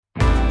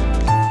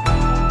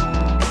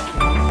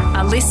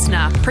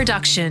listener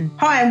production.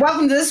 Hi, and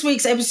welcome to this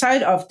week's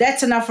episode of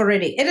That's Enough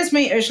Already. It is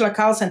me, Ursula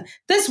Carlson.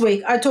 This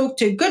week, I talk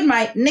to good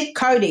mate Nick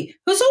Cody,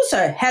 who's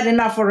also had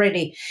enough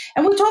already.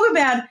 And we talk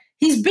about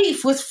his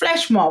beef with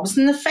flash mobs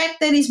and the fact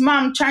that his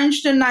mum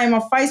changed her name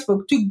on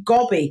Facebook to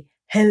Gobby.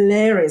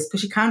 Hilarious, because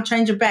she can't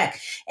change it back.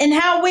 And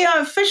how we are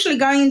officially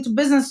going into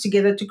business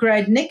together to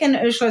create Nick and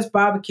Ursula's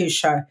barbecue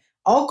show.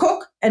 I'll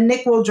cook and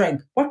Nick will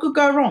drink. What could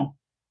go wrong?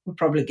 We'll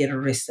probably get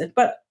arrested.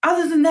 But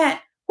other than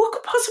that, what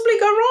could possibly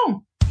go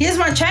wrong? Here's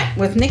my chat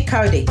with Nick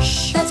Cody.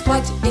 That's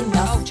quite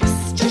enough.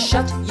 Just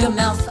shut your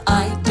mouth.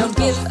 I don't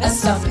give a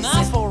stuff.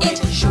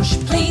 It shush,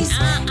 please.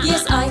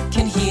 Yes, I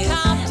can hear,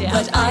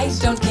 but I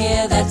don't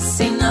care. That's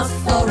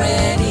enough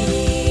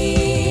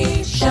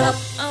already. Shut up.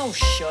 Oh,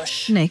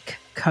 shush. Nick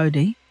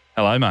Cody.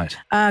 Hello, mate.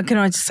 Can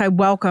I just say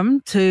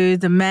welcome to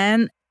the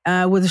man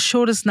with the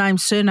shortest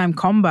name-surname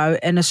combo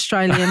in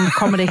Australian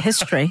comedy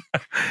history.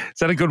 Is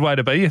that a good way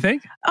to be, you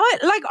think?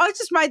 I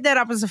just made that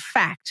up as a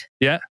fact.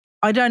 Yeah.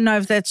 I don't know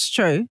if that's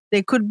true.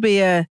 There could be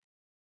a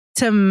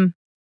Tim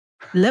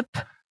Lip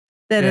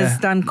that has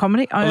done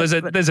comedy. Well,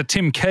 there's a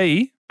Tim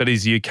Key, but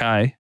he's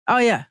UK. Oh,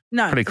 yeah.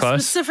 No, pretty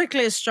close.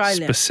 Specifically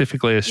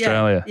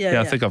Australia. Yeah,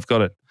 I think I've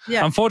got it.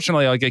 Yeah.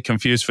 Unfortunately, I get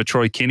confused for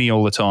Troy Kinney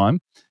all the time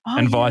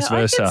and vice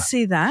versa. I can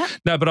see that.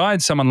 No, but I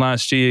had someone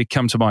last year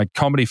come to my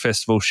comedy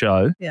festival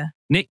show,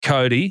 Nick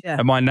Cody,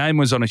 and my name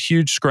was on a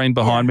huge screen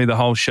behind me the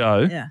whole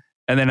show. Yeah.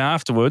 And then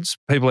afterwards,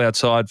 people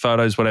outside,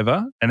 photos,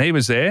 whatever, and he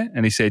was there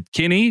and he said,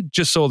 Kinney,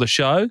 just saw the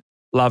show,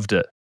 loved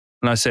it.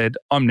 And I said,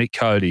 I'm Nick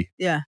Cody.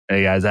 Yeah. And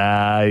he goes,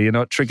 you're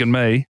not tricking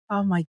me.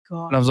 Oh, my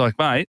God. And I was like,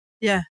 mate,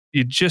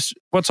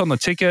 what's on the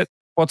ticket?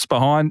 What's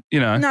behind,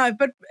 No,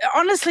 but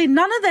honestly,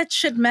 none of that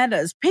shit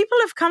matters. People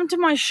have come to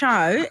my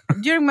show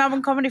during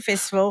Melbourne Comedy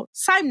Festival,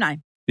 same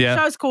name. Yeah.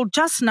 The show's called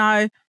Just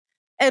Know.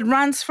 It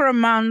runs for a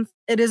month.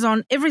 It is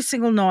on every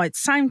single night,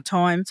 same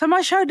time. So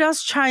my show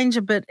does change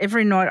a bit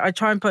every night. I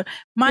try and put,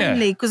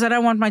 mainly because I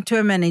don't want my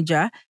tour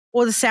manager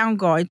or the sound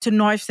guy to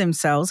knife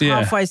themselves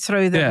halfway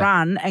through the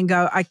run and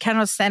go, I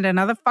cannot stand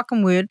another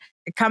fucking word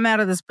that come out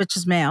of this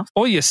bitch's mouth.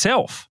 Or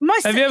yourself.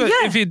 Have you ever,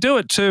 if you do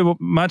it too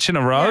much in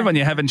a row when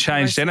you haven't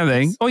changed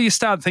anything, or you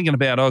start thinking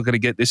about, I've got to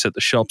get this at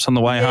the shops on the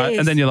way home,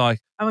 and then you're like,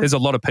 there's a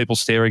lot of people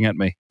staring at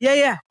me.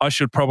 Yeah. I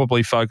should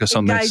probably focus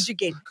on this.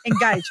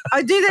 Engage.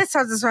 I do that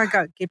sometimes where I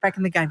go, get back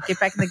in the game.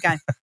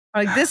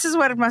 Like, this is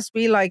what it must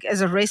be like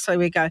as a wrestler.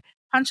 We go,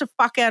 punch the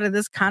fuck out of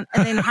this cunt.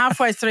 And then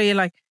halfway through, you're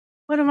like,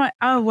 what am I?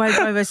 Oh,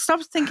 wait.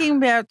 Stop thinking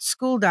about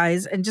school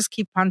days and just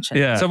keep punching.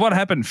 Yeah. So what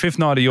happened fifth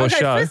night of your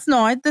show? Fifth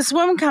night, this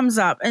woman comes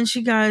up and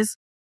she goes,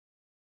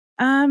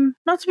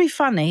 not to be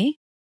funny,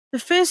 the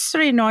first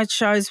 3 night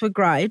shows were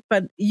great,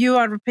 but you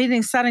are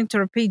starting to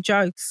repeat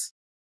jokes.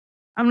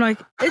 I'm like,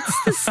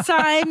 it's the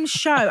same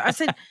show. I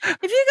said,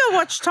 if you go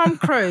watch Tom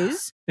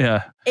Cruise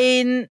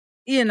in,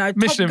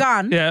 Top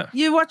Gun,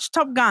 you watch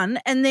Top Gun,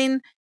 and then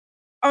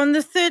on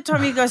the third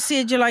time you go see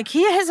it, you're like,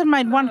 he hasn't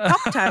made one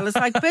cocktail. It's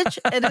like, bitch,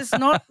 it is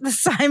not the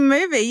same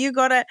movie. You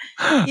got to,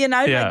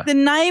 like the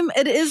name,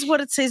 it is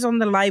what it says on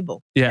the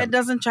label. Yeah. It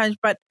doesn't change.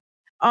 But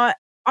I,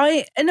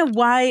 in a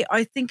way,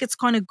 I think it's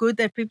kind of good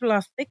that people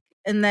are thick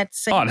in that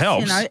sense. Oh, it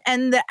helps.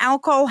 And the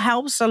alcohol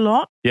helps a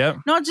lot. Yeah.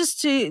 Not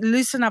just to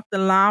loosen up the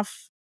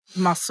laugh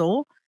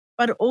muscle,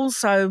 but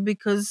also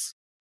because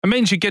it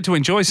means you get to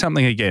enjoy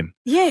something again.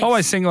 Yes. I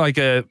always think like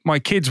my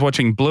kids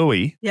watching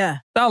Bluey. Yeah.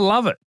 They'll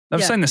love it.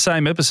 They've seen the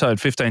same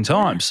episode 15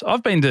 times.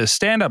 I've been to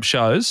stand-up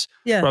shows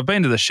where I've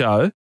been to the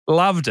show,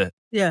 loved it.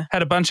 Yeah.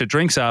 Had a bunch of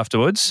drinks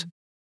afterwards,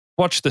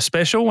 watched the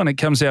special when it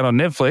comes out on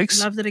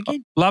Netflix.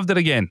 Loved it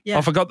again. Yeah.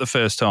 I forgot the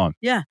first time.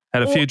 Yeah.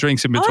 Had a few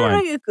drinks in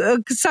between.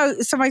 So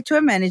my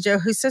tour manager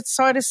who sits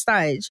side of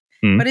stage,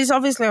 but he's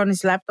obviously on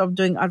his laptop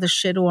doing other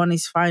shit or on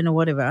his phone or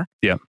whatever.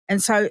 Yeah.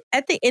 And so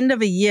at the end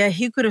of a year,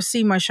 he could have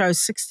seen my show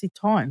 60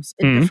 times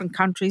in different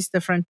countries,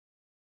 and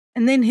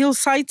then he'll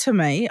say to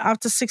me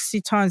after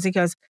 60 times, he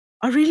goes,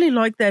 I really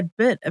like that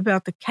bit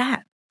about the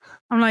cat.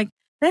 I'm like,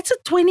 that's a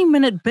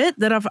 20-minute bit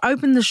that I've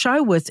opened the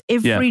show with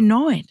every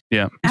night.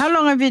 Yeah. How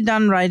long have you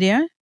done radio?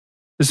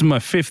 This is my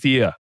 5th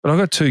year, but I've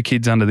got 2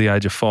 kids under the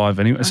age of 5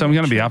 anyway, so I'm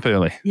going to be up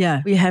early.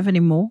 Yeah. Do you have any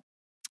more?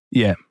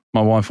 Yeah.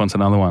 My wife wants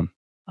another one.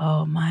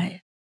 Oh,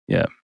 mate.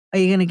 Yeah. Are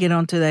you going to get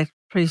onto that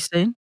pretty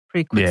soon?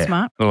 Pretty quick,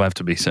 smart? It'll have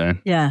to be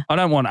soon. Yeah. I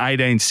don't want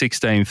 18,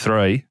 16,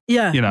 3.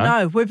 Yeah.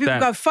 No, where people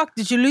go, fuck,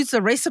 did you lose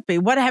the recipe?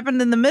 What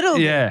happened in the middle?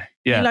 Yeah.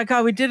 Yeah. You're like,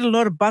 we did a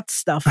lot of butt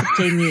stuff for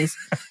 10 years.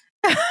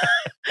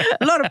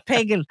 A lot of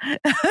pegging.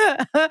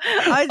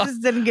 I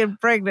just didn't get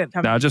pregnant.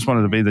 No, I just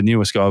wanted to be the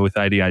newest guy with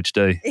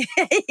ADHD.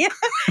 Yeah.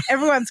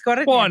 Everyone's got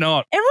it. Why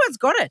not? Everyone's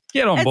got it.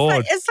 Get on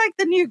board. It's like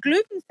the new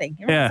gluten thing.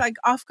 Everyone's like,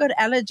 I've got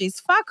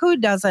allergies. Fuck, who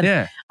doesn't?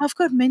 Yeah. I've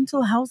got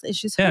mental health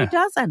issues. Who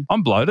doesn't?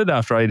 I'm bloated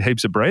after I eat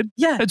heaps of bread.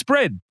 Yeah. It's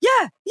bread.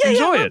 Yeah.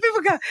 Enjoy it.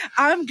 People go,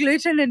 I'm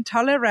gluten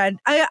intolerant.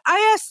 I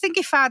have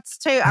stinky farts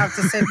too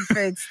after certain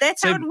foods.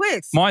 That's how it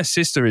works. My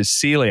sister is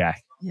celiac.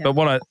 Yeah.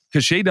 But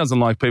because she doesn't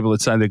like people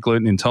that say they're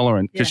gluten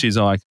intolerant, because she's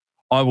like,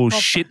 I will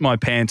shit my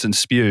pants and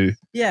spew.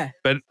 Yeah.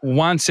 But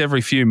once every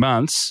few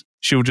months,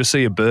 she'll just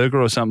see a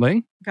burger or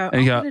something.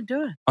 I'm going to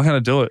do it. I'm going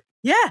to do it.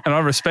 Yeah. And I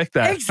respect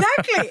that.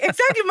 Exactly.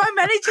 My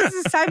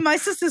manager's the same. My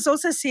sister's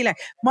also celiac.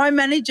 My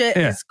manager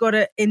has got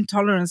an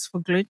intolerance for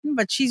gluten,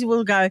 but she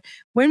will go,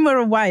 when we're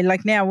away,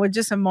 like now, we're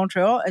just in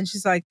Montreal, and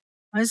she's like,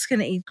 I'm just going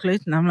to eat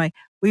gluten. I'm like,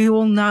 we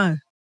all know.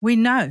 We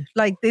know.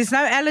 Like, there's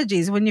no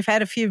allergies when you've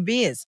had a few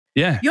beers.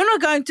 Yeah. You're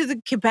not going to the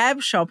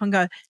kebab shop and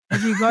go,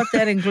 have you got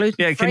that in gluten?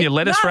 Yeah, can you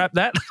let us wrap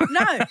that?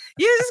 No.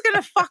 You're just going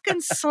to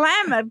fucking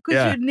slam it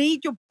because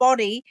your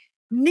body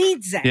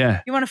needs that.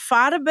 Yeah. You want to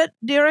fart a bit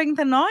during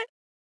the night?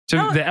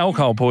 So the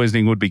alcohol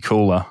poisoning would be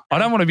cooler. I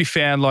don't want to be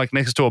found like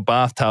next to a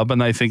bathtub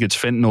and they think it's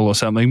fentanyl or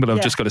something, but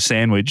I've just got a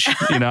sandwich,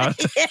 you know.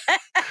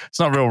 It's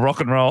not real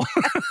rock and roll.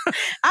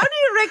 How do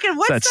you reckon?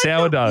 What's that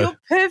sourdough? Your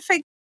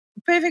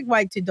perfect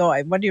way to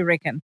die? What do you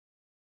reckon?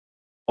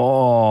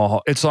 Oh,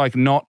 it's like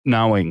not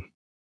knowing.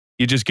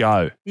 You just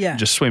go. Yeah.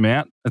 Just swim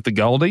out at the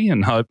Goldie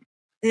and hope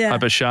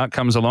a shark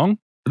comes along.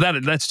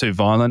 That's too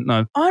violent.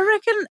 No. I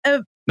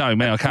reckon no,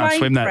 man, I can't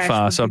swim that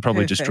far, so I'd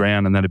probably just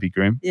drown and that'd be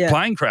grim. Yeah.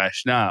 Plane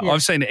crash, no. Yeah.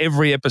 I've seen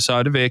every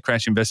episode of Air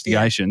Crash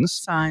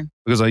Investigations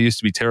because I used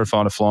to be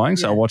terrified of flying,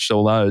 so I watched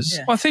all those.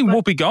 Yeah. I think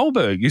Whoopi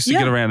Goldberg used to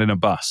get around in a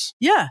bus.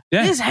 Yeah.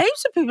 There's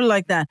heaps of people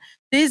like that.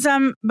 There's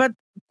but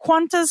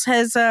Qantas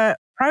has a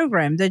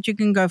program that you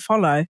can go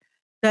follow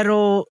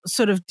that'll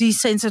sort of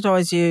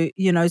desensitize you,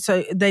 you know,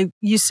 so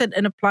you sit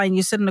in a plane,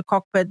 you sit in a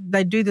cockpit,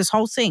 they do this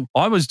whole thing.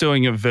 I was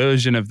doing a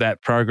version of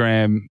that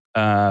program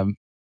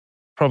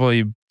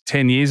probably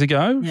 10 years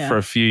ago for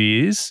a few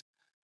years.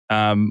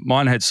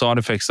 Mine had side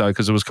effects though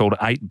because it was called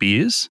 8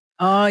 beers.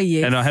 Oh,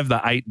 yes. And I have the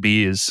 8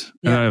 beers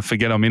and I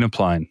forget I'm in a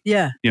plane.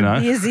 Yeah. You know?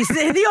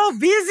 The old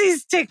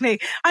beersies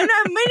technique. I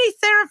know many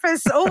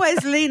therapists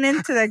always lean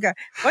into that. Go,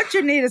 what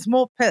you need is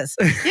more piss.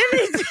 You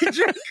need to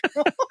drink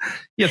more.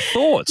 Your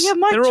thoughts. Yeah,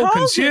 they're all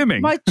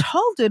consuming. My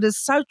childhood is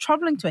so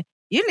troubling to me.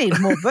 You need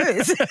more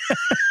booze.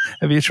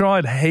 Have you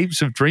tried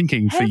heaps of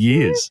drinking for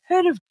years? Have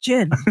you heard of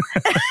gin?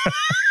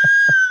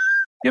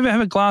 You ever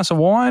have a glass of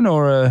wine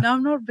or a... No,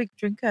 I'm not a big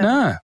drinker.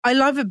 No. I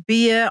love a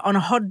beer on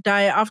a hot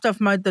day after I've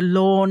mowed the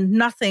lawn.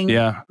 Nothing.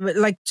 Yeah.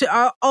 Like,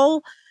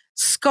 I'll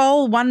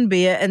scull one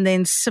beer and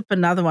then sip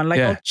another one. Like,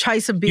 I'll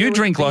chase a beer. You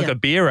drink like a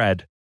beer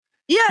ad.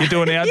 Yeah. You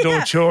do an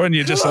outdoor chore and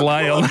you just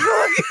lay on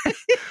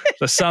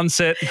the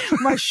sunset.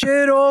 My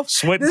shirt off.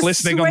 Sweat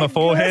glistening on the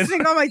forehead.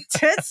 Glistening on my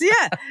tits,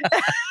 yeah.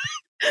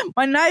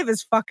 My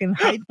neighbours fucking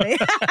hate me.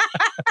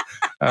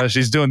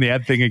 She's doing the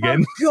ad thing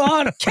again. Oh,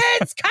 God.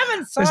 Kids, come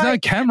inside. There's no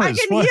cameras.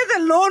 I can hear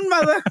the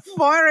lawnmower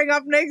firing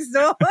up next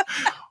door.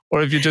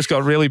 Or if you've just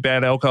got really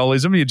bad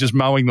alcoholism, you're just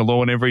mowing the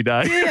lawn every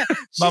day. Yeah.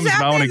 Mum's She's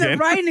out mowing in again.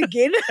 The rain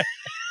again.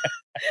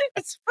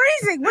 It's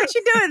freezing. What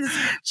you doing?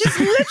 She's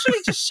literally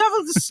just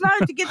shoveled the snow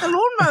to get the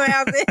lawnmower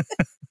out there.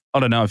 I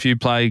don't know if you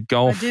play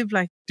golf. I do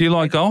play. Do you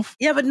like golf?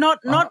 Yeah, but not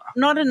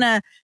in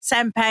a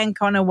sampan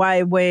kind of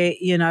way where,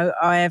 you know,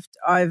 I have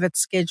it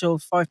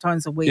scheduled 5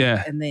 times a week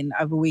and then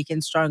over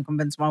weekends try and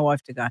convince my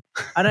wife to go.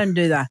 I don't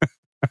do that.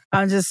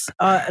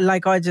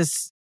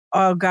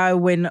 I'll go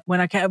when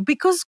I can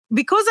because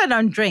I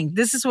don't drink.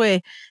 This is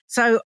where,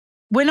 so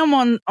when I'm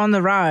on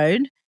the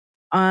road,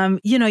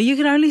 you know, you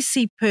can only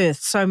see Perth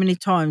so many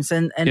times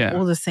and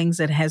all the things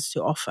it has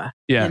to offer,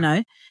 you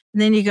know.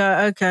 And then you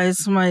go, okay,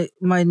 it's my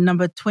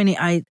number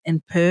 28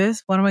 in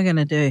Perth. What am I going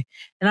to do?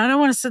 And I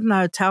don't want to sit in the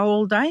hotel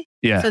all day.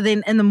 Yeah. So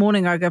then in the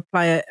morning I go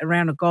play a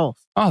round of golf.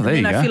 Oh, there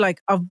you go. I feel like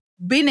I've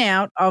been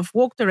out, I've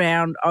walked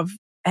around, I've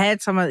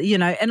had some, you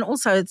know, and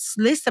also it's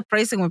less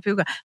depressing when people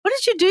go, what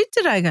did you do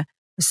today? I go, I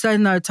stayed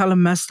in the hotel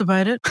and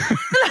masturbated.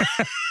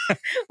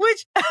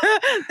 Which,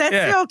 that's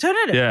the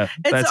alternative. Yeah,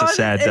 that's a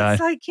sad day.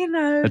 It's like, you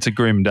know. It's a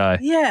grim day.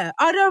 Yeah,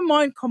 I don't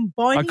mind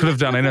combining I could have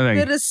done anything.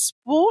 a bit of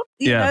sport,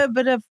 you know, a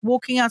bit of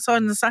walking outside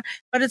in the sun,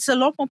 but it's a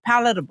lot more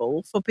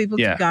palatable for people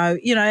to go,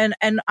 you know,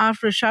 and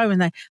after a show and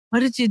they,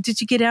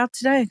 did you get out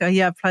today? I go,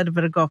 yeah, I played a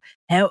bit of golf.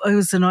 It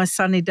was a nice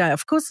sunny day.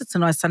 Of course it's a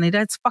nice sunny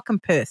day. It's fucking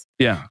Perth.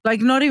 Yeah.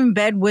 Like not even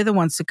bad weather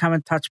wants to come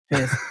and touch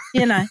Perth,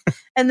 you know.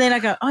 And then I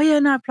go, oh yeah,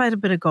 no, I played a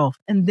bit of golf.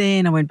 And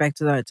then I went back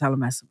to the hotel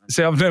and masturbated.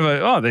 See, I've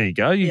never, there you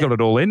go. You got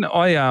it all in.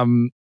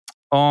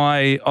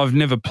 I've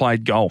never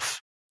played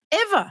golf.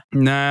 Ever?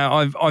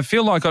 No, I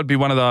feel like I'd be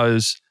one of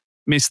those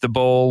miss the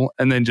ball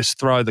and then just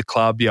throw the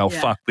club, yell,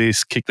 fuck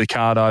this, kick the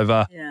cart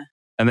over. Yeah.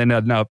 And then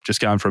I'd know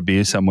just going for a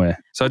beer somewhere.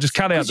 So I just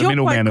cut out the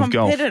middleman of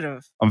golf.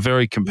 I'm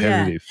very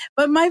competitive. Yeah.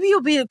 But maybe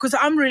you'll be, because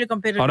I'm really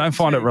competitive. I don't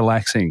find it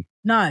relaxing.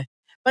 No.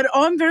 But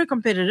I'm very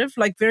competitive,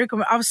 like very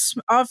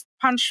I've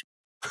punched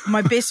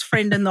my best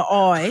friend in the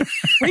eye.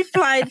 We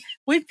played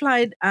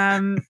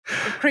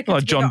cricket.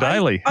 Like John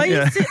Daly. I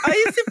used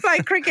to play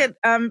cricket,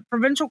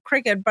 provincial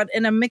cricket, but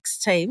in a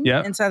mixed team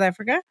in South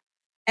Africa.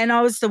 And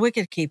I was the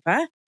wicket keeper.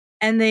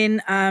 And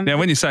then now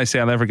when you say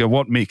South Africa,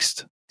 what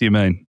mixed do you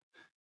mean?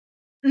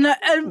 No,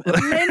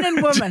 men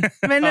and women.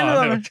 Men and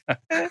women.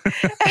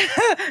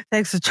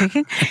 Thanks for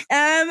checking.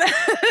 And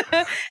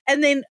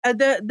then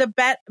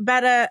the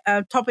batter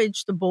top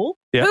edged the ball.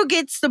 Yep. Who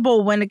gets the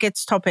ball when it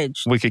gets top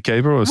edged? Wicket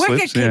keeper or slips?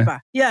 Wicket keeper.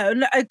 Yeah,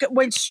 it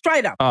went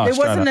straight up. There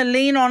wasn't a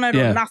lean on it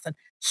or nothing.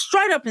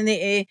 straight up in the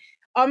air.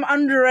 I'm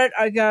under it.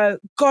 I go,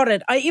 got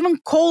it. I even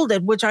called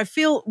it, which I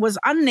feel was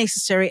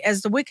unnecessary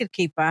as the wicket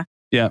keeper.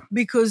 Yeah.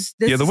 Because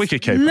this the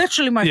wicket keeper. is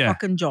literally my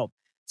fucking job.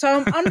 So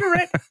I'm under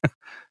it.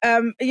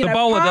 The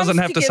bowler doesn't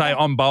have to say,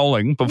 I'm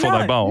bowling before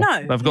they bowl.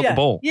 No. They've got the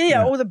ball.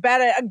 Yeah. Or the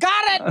batter, I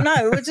got it.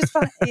 No, it's just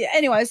fun.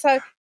 Anyway, so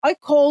I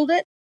called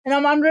it and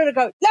I'm under it. I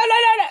go,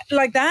 no,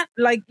 like that.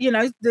 Like,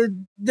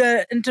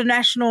 the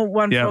international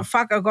one for,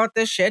 fuck, I got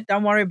this shit.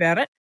 Don't worry about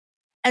it.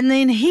 And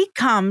then he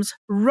comes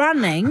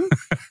running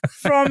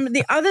from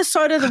the other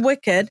side of the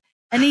wicket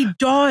and he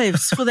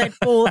dives for that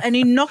ball and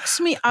he knocks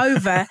me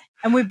over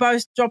and we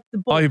both dropped the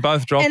ball. Oh, you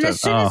both dropped it. And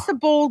as soon as the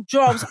ball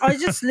drops, I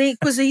just leave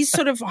because he's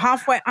sort of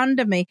halfway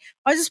under me.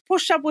 I just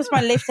push up with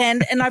my left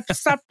hand and I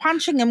start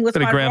punching him with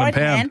my right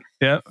hand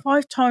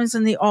 5 times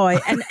in the eye.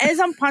 And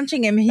as I'm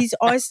punching him, his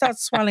eye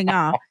starts swelling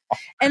up.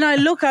 And I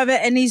look over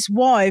and his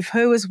wife,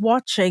 who was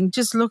watching,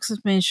 just looks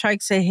at me and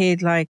shakes her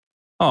head like,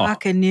 I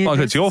knew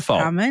this it's your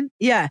fault. Coming.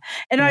 Yeah.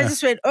 And I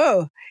just went,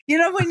 oh,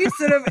 when you're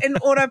sort of in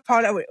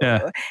autopilot, I went,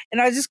 oh.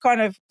 And I just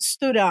kind of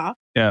stood up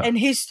and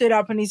he stood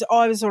up and his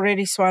eye was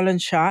already swollen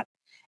shut.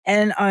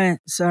 And I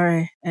went,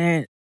 sorry,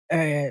 and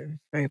fair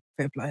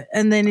play.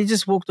 And then he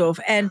just walked off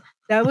and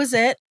that was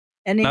it.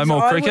 And no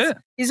more cricket?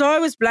 His eye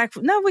was black.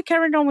 No, we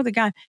carried on with the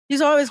game.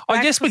 His eye was black.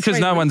 I guess because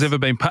no one's ever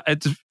been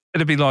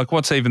it'd be like,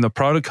 what's even the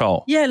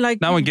protocol? Yeah, like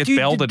no one gets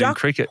belted in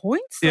cricket.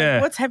 Points?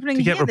 Like, what's happening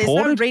here? Reported?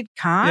 There's no red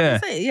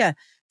card. Yeah.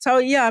 So,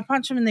 I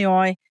punched him in the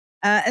eye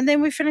and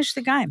then we finished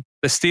the game.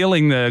 They're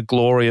stealing the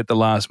glory at the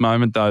last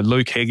moment, though.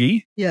 Luke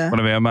Heggie, one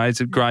of our mates,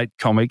 a great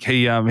comic,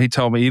 he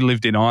told me he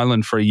lived in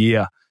Ireland for a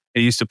year.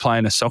 He used to play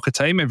in a soccer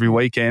team every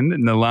weekend.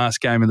 In the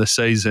last game of the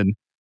season,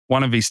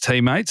 one of his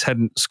teammates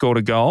hadn't scored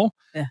a goal.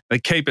 Yeah. The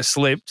keeper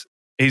slipped.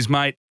 His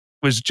mate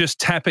was just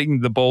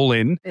tapping the ball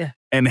in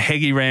and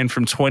Heggie ran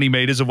from 20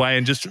 metres away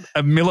and just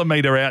a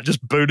millimetre out,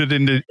 just booted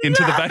into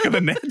the back of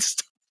the net.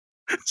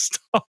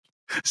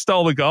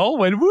 Stole the goal,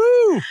 went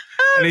woo,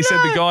 and he said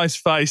the guy's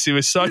face, he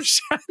was so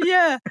shattered.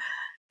 Yeah,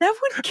 that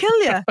would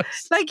kill you.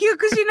 Like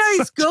because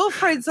his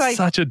girlfriend's like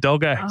such a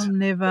dog act. I'll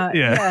never.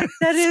 Yeah,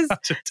 that is.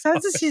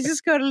 Sometimes you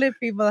just got to let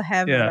people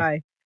have it. Eh?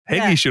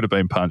 Heggie should have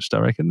been punched, I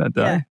reckon, that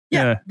day.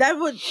 Yeah, that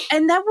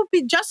would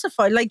be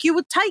justified. Like you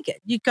would take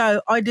it. You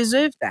go, I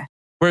deserve that.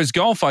 Whereas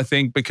golf, I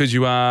think, because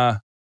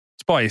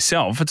it's by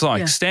yourself. It's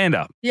like stand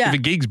up. Yeah. If a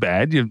gig's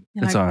bad, it's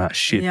like, oh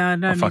shit. Yeah, I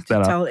don't need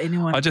to tell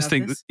anyone. I just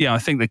think, I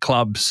think the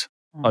clubs.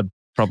 I'd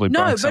probably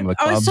break some of the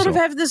clubs. I sort of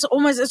have this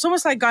it's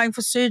almost like going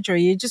for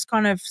surgery. You just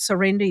kind of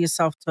surrender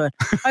yourself to it.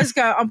 I just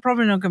go, I'm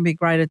probably not going to be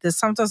great at this.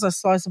 Sometimes I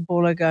slice a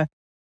ball, I go,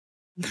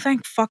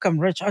 thank fuck I'm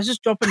rich. I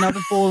just drop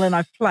another ball and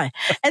I play.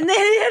 And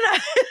then,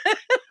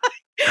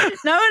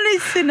 no one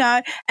needs to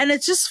know. And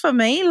it's just for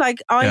me,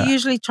 like I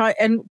usually try,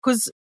 and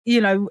because,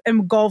 in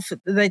golf,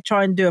 they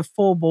try and do a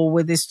 4-ball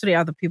where there's 3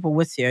 other people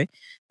with you.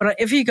 But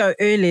if you go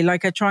early,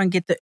 like I try and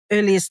get the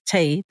earliest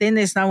tee, then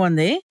there's no one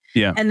there.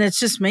 Yeah. And it's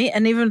just me.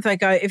 And even if they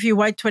go, if you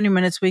wait 20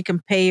 minutes, we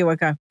can pay you. I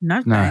go,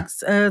 no,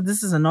 thanks.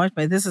 This is a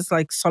nightmare. This is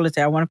like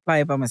solitaire. I want to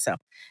play it by myself.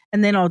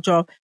 And then I'll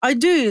drop. I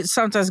do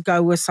sometimes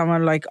go with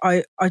someone like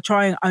I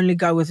try and only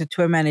go with a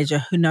tour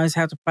manager who knows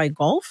how to play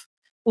golf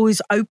or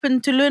is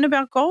open to learn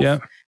about golf. Yeah.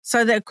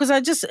 So that, because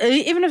I just,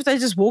 even if they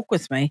just walk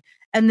with me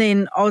and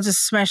then I'll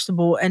just smash the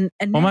ball. And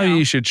well, maybe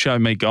you should show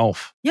me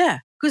golf. Yeah.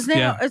 Because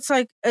now it's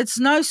like, it's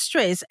no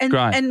stress.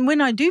 And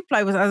when I do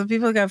play with other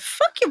people, I go,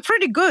 fuck, you're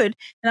pretty good.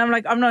 And I'm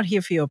like, I'm not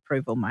here for your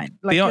approval, mate.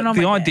 Like,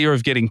 the idea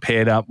of getting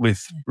paired up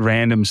with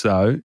randoms,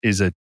 though,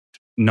 is a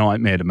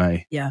nightmare to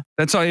me. Yeah.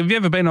 That's like, have you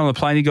ever been on the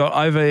plane, you got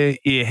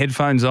over-ear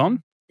headphones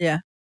on? Yeah.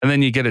 And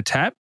then you get a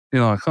tap?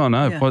 You're like, oh,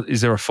 no, what,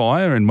 is there a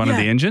fire in one of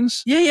the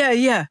engines?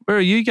 Yeah. Where are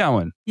you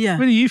going? Yeah.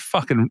 Where do you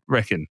fucking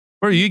reckon?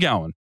 Where are you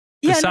going?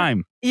 The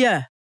same.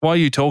 Yeah. Why are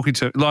you talking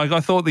to? Like, I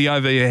thought the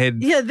over your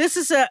head. Yeah, this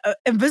is a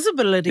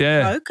invisibility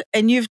cloak,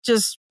 and you've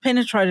just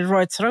penetrated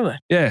right through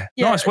it. Yeah.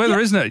 Nice weather,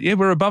 isn't it? Yeah,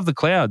 we're above the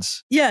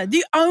clouds. Yeah.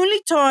 The only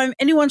time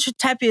anyone should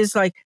tap you is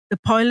like, the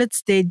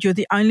pilot's dead. You're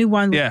the only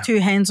one with 2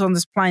 hands on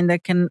this plane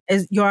that can.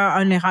 You're our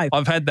only hope.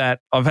 I've had that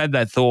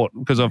thought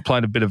because I've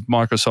played a bit of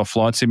Microsoft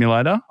Flight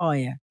Simulator. Oh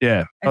yeah.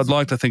 Yeah. I'd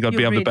like to think I'd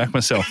be able to back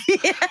myself.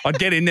 I'd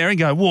get in there and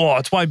go, whoa,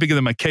 it's way bigger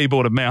than my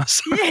keyboard and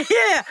mouse.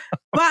 Yeah.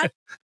 But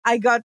I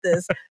got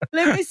this.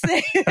 Let me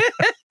see.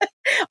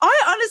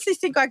 I honestly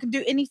think I can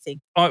do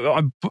anything.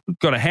 I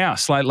got a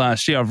house late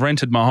last year. I've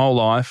rented my whole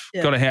life.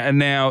 Yeah. Got a house, and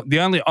now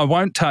I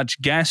won't touch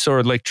gas or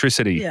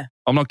electricity. Yeah.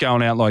 I'm not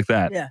going out like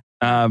that. Yeah.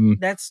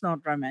 That's not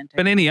romantic.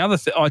 But any other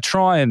I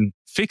try and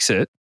fix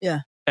it. Yeah.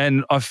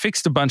 And I've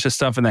fixed a bunch of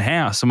stuff in the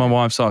house, and my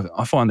wife's like,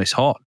 I find this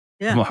hot.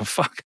 Yeah. I'm like,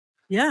 fuck.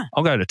 Yeah.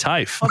 I'll go to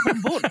TAFE.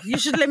 You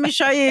should let me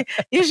show you.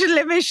 You should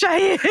let me show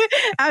you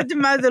how to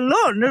mow the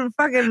lawn. It'll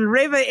fucking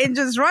rev her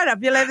engines right up.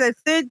 You'll have that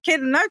 3rd kid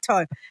in no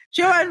time.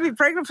 She won't be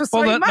pregnant for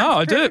 3 months. No,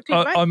 I do.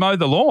 I mow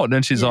the lawn,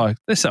 and she's like,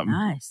 "There's something.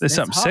 Nice. There's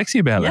something sexy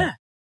about that."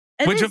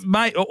 It Which,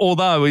 mate,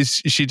 although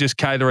is she just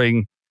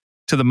catering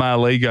to the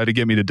male ego to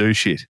get me to do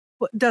shit?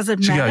 Does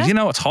it She matter? goes, you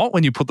know, it's hot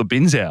when you put the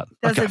bins out.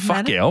 Does I go, it fuck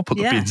matter? yeah, I'll put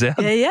the bins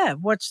out. Yeah.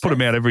 Watch Put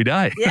them out every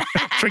day. Yeah.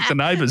 Trick the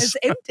neighbours.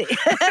 It's empty.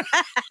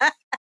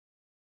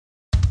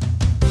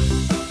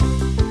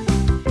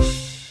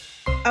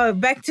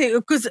 Back to,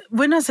 because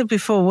when I said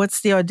before,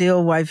 what's the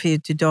ideal way for you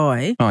to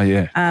die? Oh,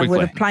 yeah.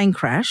 With a plane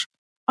crash.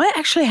 I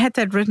actually had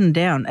that written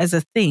down as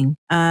a thing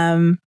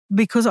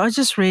because I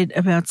just read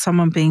about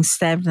someone being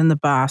stabbed in the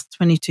bath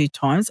 22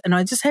 times, and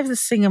I just have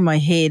this thing in my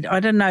head. I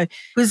don't know,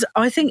 because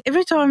I think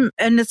every time,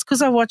 and it's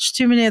because I watch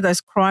too many of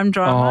those crime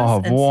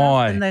dramas. Oh,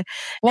 why?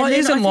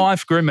 Isn't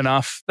life grim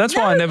enough? That's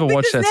why I never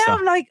watch that now stuff.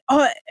 I'm like,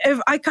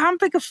 if I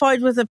can't pick a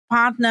fight with a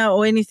partner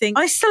or anything,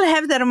 I still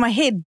have that in my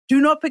head.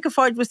 Do not pick a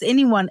fight with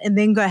anyone and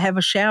then go have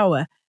a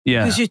shower.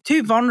 Yeah. Because you're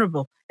too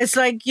vulnerable. It's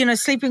like,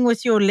 sleeping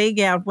with your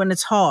leg out when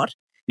it's hot.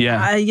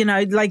 Yeah.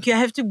 Like you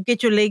have to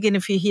get your leg in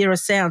if you hear a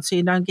sound so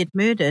you don't get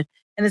murdered.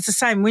 And it's the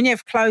same. When you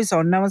have clothes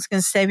on, no one's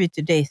going to stab you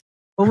to death.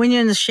 But when you're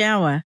in the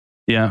shower,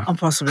 I'm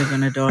possibly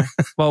going to die.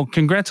 Well,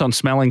 congrats on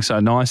smelling so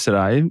nice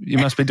today. You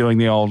must be doing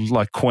the old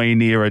like Queen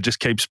era,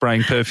 just keep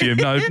spraying perfume.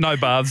 No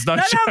baths, no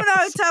showers. No,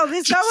 hotel.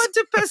 There's no one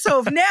to piss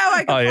off. Now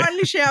I can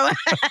finally shower.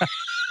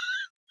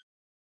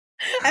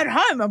 At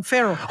home, I'm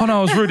feral. Oh, no,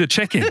 I was rude to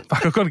check in.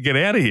 Fuck, I've got to get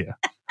out of here.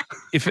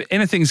 If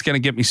anything's going to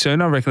get me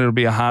soon, I reckon it'll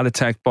be a heart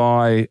attack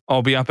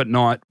I'll be up at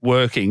night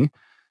working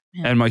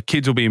and my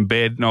kids will be in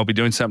bed and I'll be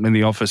doing something in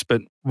the office,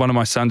 but one of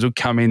my sons will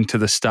come into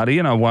the study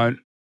and I won't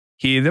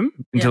hear them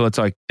until it's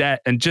like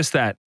that. And just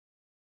that,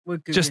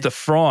 just the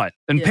fright.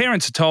 And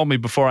parents have told me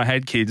before I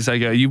had kids, they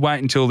go, you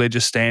wait until they're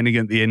just standing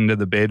at the end of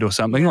the bed or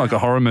something, like a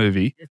horror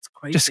movie. It's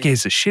crazy. Just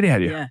scares the shit out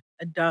of you. Yeah,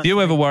 it does. Do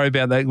you ever worry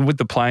about that with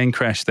the plane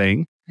crash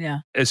thing? Yeah.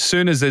 As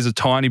soon as there's a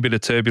tiny bit of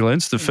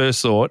turbulence, the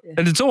first thought,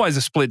 and it's always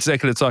a split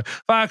second, it's like,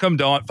 fuck, I'm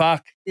dying,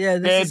 fuck. Yeah,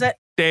 this is it.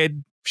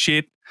 Dead,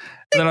 shit.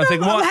 And then I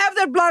think, I'll have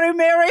that Bloody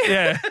Mary.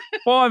 Yeah.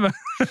 Why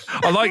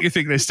I like you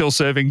think they're still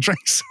serving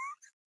drinks.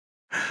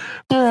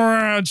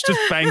 It's just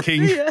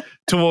banking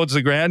towards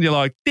the ground. You're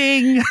like,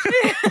 ding.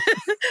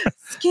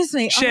 Excuse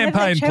me.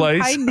 Champagne,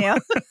 please. Now.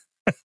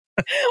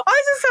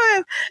 I just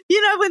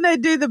saw, when they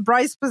do the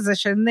brace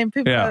position, then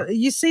people,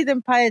 you see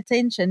them pay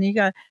attention. You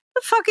go,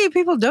 the fuck are you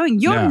people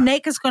doing? Your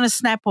neck is going to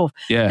snap off.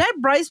 Yeah. That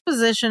brace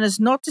position is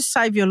not to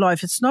save your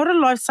life. It's not a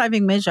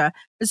life-saving measure.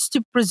 It's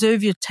to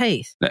preserve your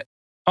teeth.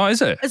 Oh,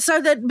 is it? It's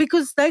so that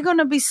because they're going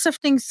to be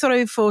sifting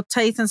through for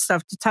teeth and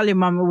stuff to tell your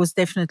mum it was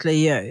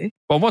definitely you.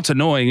 Well, what's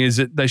annoying is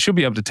that they should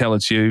be able to tell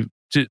it's you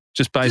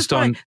just based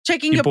on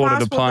checking your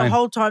passport the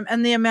whole time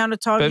and the amount of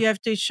time you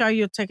have to show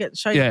your ticket.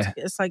 Your ticket.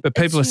 It's like, but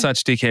people are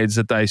such dickheads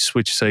that they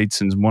switch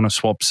seats and want to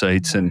swap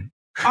seats. And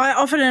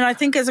I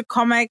think as a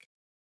comic,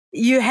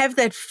 you have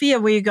that fear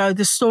where you go,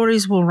 the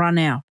stories will run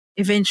out.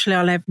 Eventually,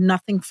 I'll have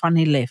nothing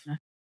funny left.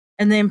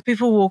 And then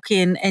people walk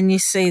in and you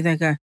see, they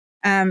go,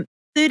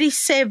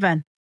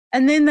 37.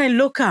 And then they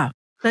look up.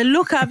 They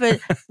look up at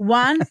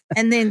one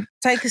and then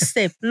take a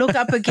step, look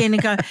up again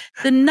and go,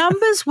 the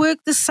numbers work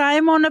the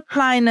same on a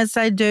plane as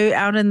they do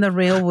out in the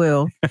real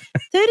world.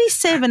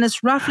 37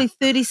 is roughly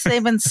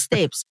 37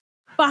 steps.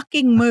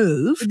 Fucking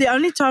move. The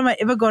only time I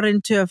ever got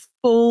into a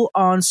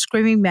full-on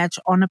screaming match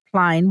on a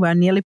plane where I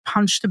nearly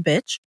punched a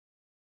bitch,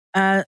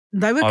 they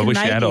were Canadian. I wish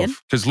you had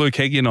of, because Luke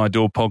Heggie and I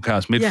do a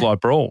podcast, Mid-Flight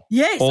Brawl.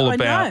 Yes, all I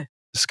about know.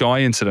 Sky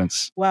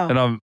incidents. Wow.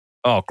 And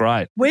oh,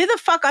 great. Where the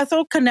fuck? I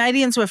thought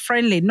Canadians were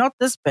friendly, not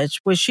this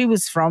bitch, where she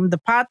was from. The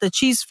part that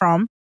she's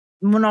from,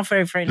 we're not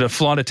very friendly. The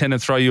flight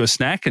attendant throw you a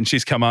snack and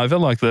she's come over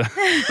like the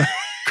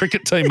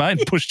cricket team, mate,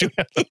 and pushed you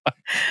out the way.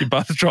 You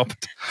both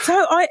dropped.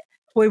 So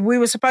we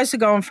were supposed to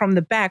go on from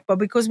the back, but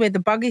because we had the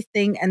buggy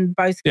thing and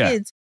both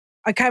kids,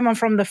 I came on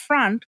from the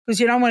front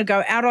because you don't want to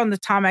go out on the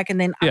tarmac and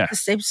then up the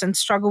steps and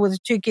struggle with the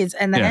two kids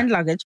and the hand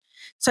luggage.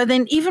 So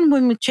then even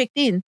when we checked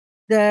in,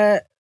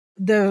 the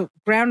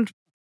ground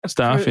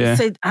staff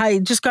said, hey,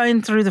 just go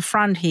in through the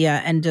front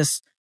here and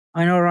just,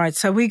 all right.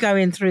 So we go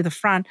in through the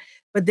front,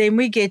 but then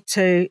we get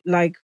to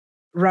like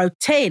row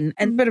 10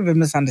 and a bit of a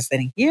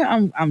misunderstanding.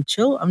 Yeah, I'm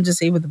chill. I'm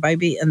just here with the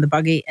baby and the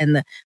buggy and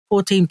the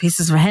 14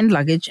 pieces of hand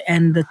luggage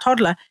and the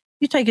toddler.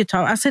 You take your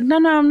time. I said, no,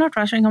 I'm not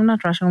rushing. I'm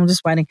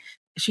just waiting.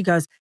 She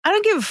goes, I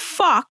don't give a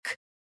fuck.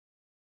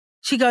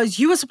 She goes,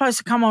 you were supposed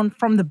to come on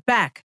from the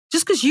back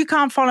just because you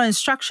can't follow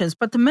instructions.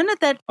 But the minute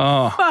that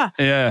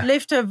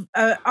left,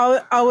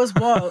 I was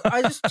wild.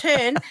 I just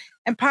turned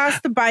and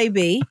passed the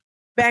baby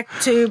back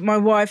to my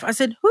wife. I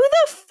said, who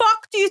the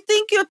fuck do you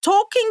think you're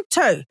talking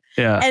to?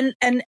 Yeah.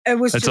 And it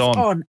was just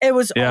on. It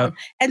was on.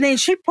 And then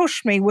she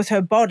pushed me with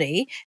her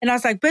body. And I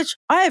was like, bitch,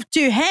 I have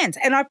two hands.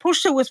 And I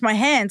pushed her with my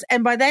hands.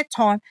 And by that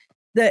time,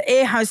 the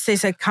air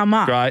hostess had come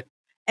up. Great.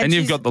 And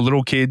you've got the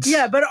little kids.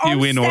 Yeah, but I'm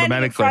win standing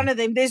automatically in front of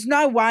them. There's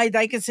no way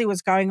they can see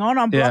what's going on.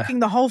 I'm blocking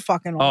the whole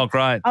fucking line. Oh,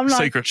 great. I'm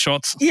like, secret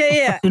shots.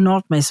 Yeah. Do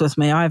not mess with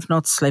me. I have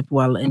not slept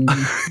well in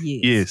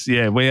years. Yes,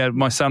 yeah.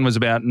 My son was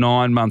about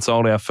 9 months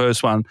old, our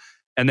first one,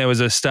 and there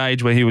was a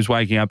stage where he was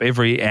waking up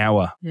every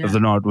hour of the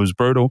night. It was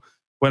brutal.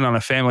 Went on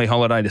a family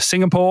holiday to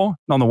Singapore.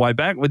 On the way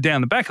back, we're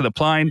down the back of the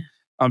plane.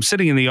 I'm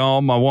sitting in the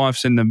aisle. My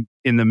wife's in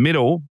the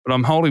middle, but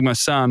I'm holding my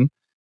son.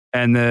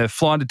 and the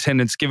flight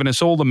attendant's given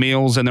us all the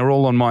meals and they're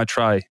all on my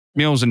tray,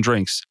 meals and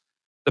drinks.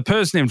 The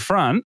person in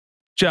front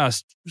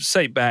just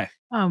seat back,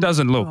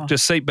 doesn't look,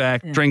 just seat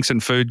back, drinks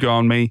and food go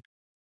on me.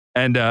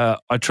 And I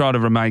try to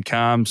remain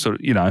calm, sort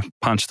of,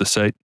 punch the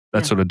seat,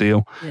 that sort of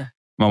deal. Yeah.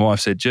 My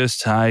wife said,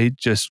 just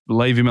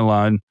leave him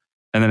alone.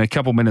 And then a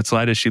couple minutes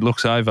later, she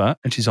looks over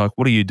and she's like,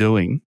 what are you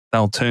doing?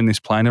 They'll turn this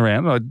plane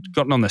around. I'd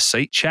gotten on the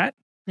seat chat.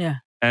 Yeah.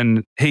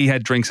 And he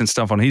had drinks and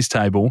stuff on his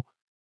table.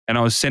 And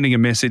I was sending a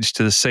message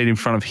to the seat in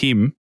front of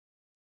him.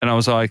 And I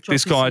was like,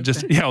 this guy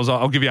just, I was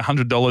like, I'll give you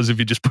 $100 if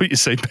you just put your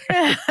seat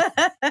back.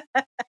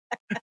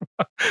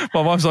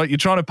 My wife's like, you're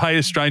trying to pay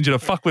a stranger to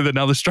fuck with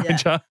another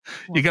stranger.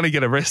 You're going to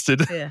get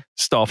arrested. Yeah.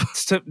 Stop.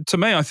 To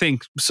me, I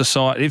think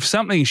society, if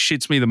something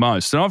shits me the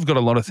most, and I've got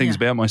a lot of things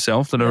about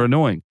myself that are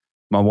annoying,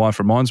 my wife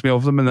reminds me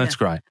of them, and that's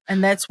great.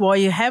 And that's why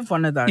you have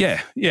one of those.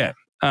 Yeah.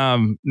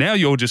 Now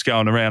you're just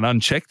going around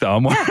unchecked, though.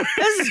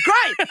 This is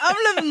great. I'm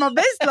living my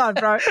best life,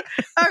 bro.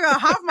 I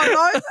got half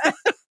my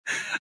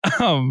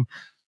life.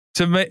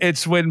 To me,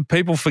 it's when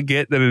people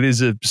forget that it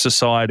is a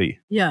society.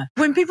 Yeah.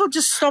 When people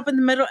just stop in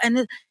the middle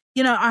and,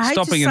 I hate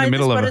Stopping to in say the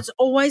middle this, of but it. it's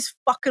always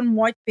fucking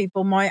white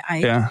people my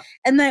age. Yeah.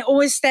 And they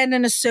always stand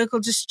in a circle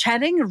just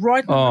chatting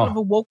right in the middle of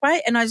a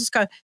walkway. And I just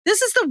go,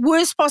 this is the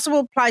worst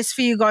possible place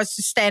for you guys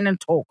to stand and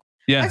talk.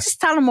 Yeah. I just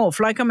tell them off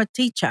like I'm a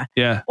teacher.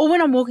 Yeah. Or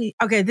when I'm walking,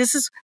 okay, this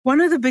is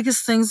one of the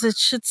biggest things that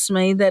shits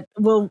me that,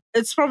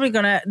 it's probably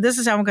this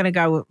is how I'm going to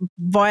go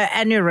via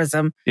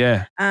aneurysm.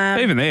 Yeah.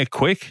 Even they're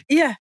quick.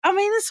 Yeah. I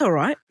mean, it's all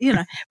right,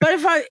 But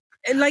if I,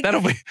 like,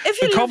 if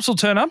the cops will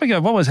turn up and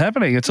go, what was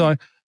happening? It's like,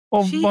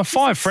 well, my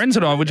 5 friends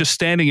and I were just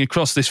standing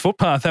across this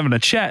footpath having a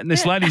chat and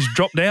this lady's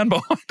dropped down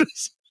behind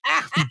us.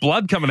 There's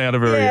blood coming out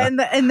of her ear.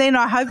 And then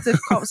I hope the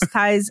cops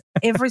tase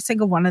every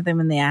single one of them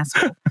in the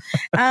asshole.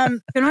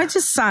 Can I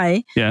just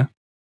say,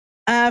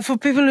 for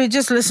people who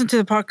just listen to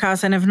the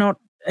podcast and have not,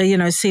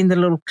 seen the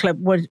little clip,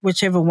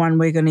 whichever one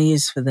we're going to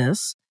use for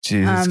this.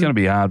 Jeez, it's going to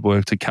be hard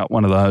work to cut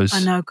one of those.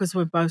 I know, because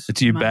we're both.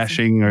 It's you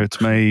bashing, or it's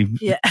me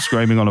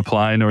screaming on a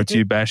plane, or it's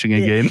you bashing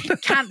again.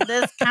 Can't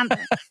this.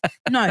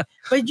 No,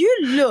 but you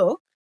look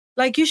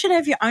like you should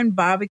have your own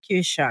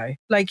barbecue show.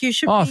 Like you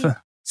should be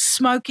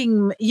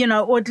smoking,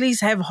 or at least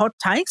have hot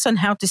takes on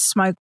how to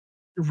smoke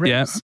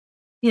ribs.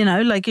 Yeah.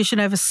 Like you should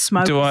have a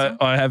smoke. Do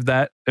I have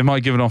that? Am I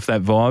giving off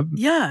that vibe?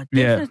 Yeah,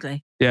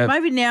 definitely. Yeah.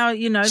 Maybe now,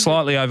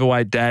 Slightly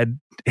overweight dad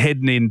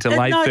heading into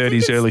late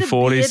 30s, early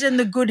 40s. Beard and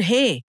the good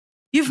hair.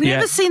 You've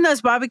never seen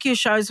those barbecue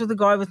shows with a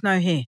guy with no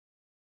hair.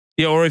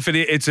 Yeah, or if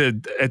it's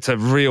a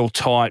real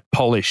tight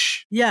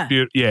polish. Yeah.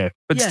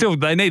 But still,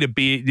 they need a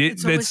beard.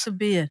 It's always a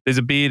beard. There's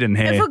a beard in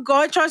hair. If a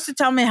guy tries to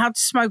tell me how to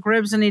smoke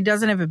ribs and he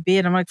doesn't have a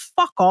beard, I'm like,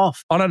 fuck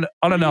off. I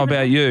don't know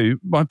about you.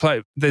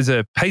 There's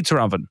a pizza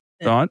oven,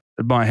 right,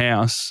 at my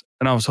house.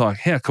 And I was like,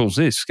 how cool is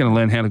this? Going to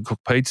learn how to cook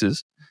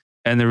pizzas.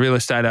 And the real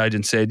estate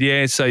agent said,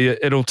 so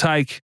it'll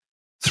take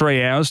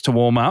 3 hours to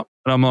warm up.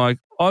 And I'm like,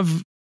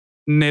 I've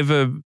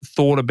never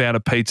thought about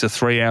a pizza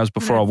 3 hours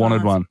before I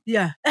wanted one.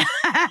 Yeah.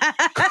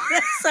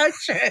 That's so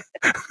true.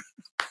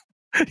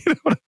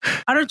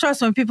 I don't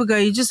trust when people go,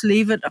 you just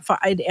leave it for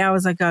 8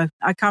 hours. I go,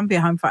 I can't be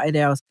home for 8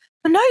 hours.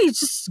 But no, you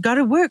just go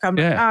to work. I'm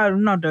like,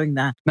 I'm not doing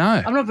that.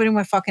 No. I'm not putting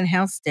my fucking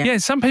house down. Yeah,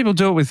 some people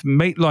do it with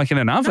meat like in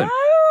an oven. No.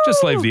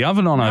 Just leave the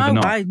oven on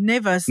overnight. No,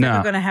 never. It's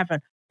never going to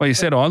happen. Well, you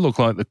said I look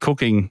like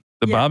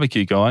the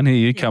barbecue guy, and here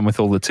you come with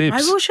all the tips.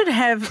 Maybe we should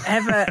have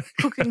a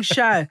cooking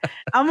show.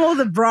 I'm all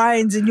the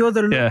brains and you're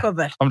the look of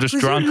it. I'm just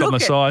drunk on the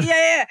side.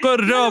 Yeah.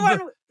 Good job.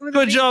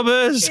 Good job,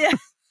 Urs. Yeah.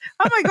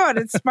 Oh, my God.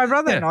 It's my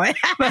brother and I.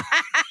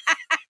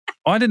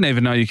 I didn't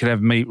even know you could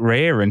have meat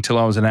rare until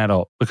I was an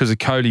adult because of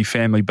Cody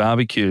family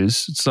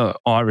barbecues. It's an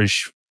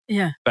Irish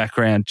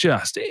background.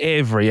 Just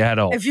every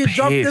adult. If you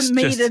drop the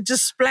meat, it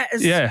just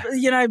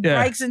splatters,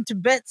 breaks into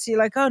bits. You're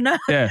like, oh, no.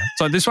 Yeah.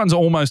 So this one's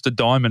almost a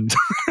diamond.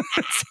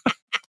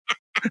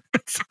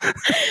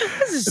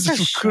 This is so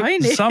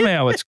shiny.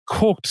 Somehow it's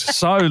cooked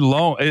so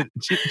long. I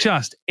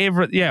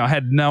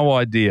had no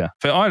idea.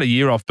 I had a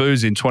year off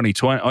booze in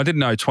 2020. I didn't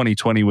know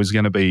 2020 was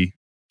going to be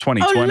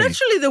 2020. Oh,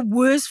 literally the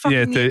worst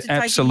fucking year the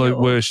absolute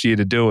worst year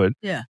to do it.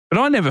 Yeah. But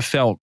I never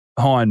felt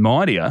high and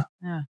mightier.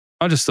 Yeah.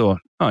 I just thought,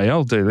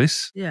 I'll do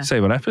this. Yeah. See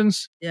what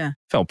happens. Yeah.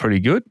 Felt pretty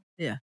good.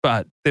 Yeah.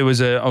 But I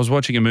was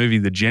watching a movie,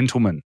 The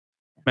Gentleman.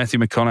 Matthew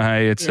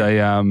McConaughey. It's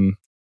a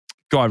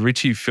Guy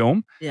Ritchie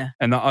film. Yeah.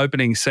 And the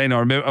opening scene, I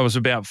remember I was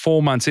about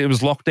 4 months. It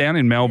was lockdown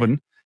in Melbourne.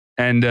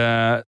 Yeah. And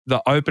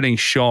the opening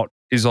shot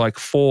is like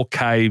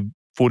 4K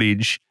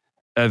footage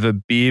of a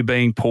beer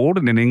being poured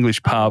in an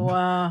English pub. Oh,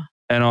 wow.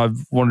 And I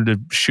wanted to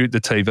shoot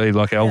the TV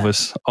like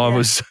Elvis. I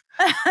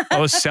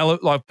was selling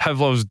like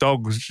Pavlov's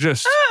dog,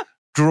 just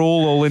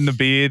drool all in the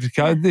beard.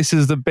 Go, this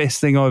is the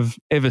best thing I've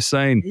ever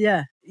seen.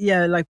 Yeah.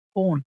 Yeah, like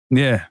porn.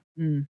 Yeah.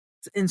 In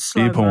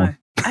slow-mo. Porn.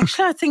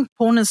 Actually, I think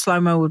porn in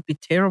slow-mo would be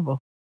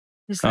terrible.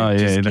 It's like,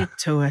 just get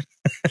to it.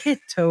 Get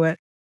to it.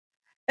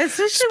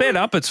 Sped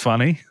up, it's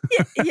funny.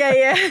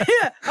 Yeah.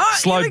 Oh,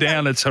 slow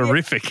down, it's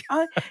horrific.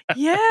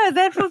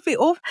 That would be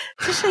awful.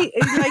 Especially,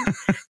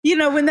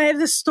 when they have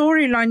the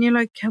storyline, you're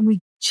like, can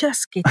we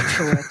just get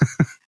to it?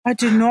 I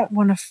do not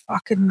want to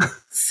fucking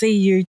see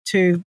you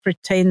two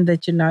pretend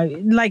that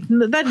like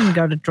they didn't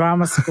go to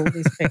drama school,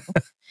 these people.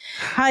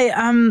 Hey,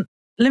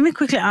 let me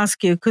quickly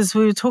ask you, because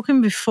we were talking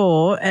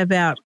before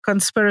about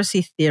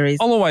conspiracy theories.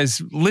 I'll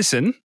always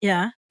listen.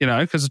 Yeah.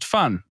 Because it's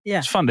fun. Yeah.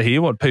 It's fun to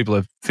hear what people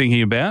are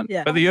thinking about.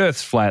 Yeah. But the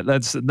Earth's flat.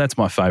 That's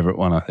my favourite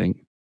one, I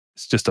think.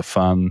 It's just a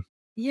fun.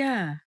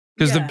 Yeah.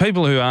 Because the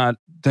people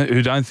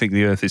who don't think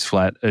the Earth is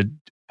flat are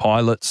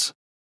pilots,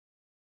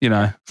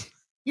 Yeah.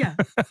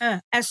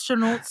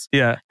 Astronauts.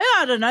 Yeah.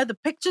 I don't know, the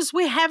pictures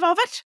we have of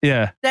it.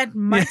 Yeah. That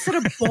makes it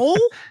a ball.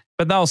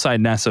 But they'll say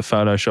NASA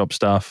Photoshop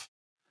stuff.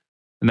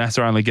 NASA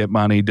only get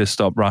money to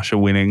stop Russia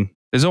winning.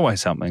 There's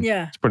always something.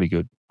 Yeah. It's pretty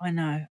good. I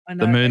know.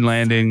 The moon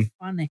landing. So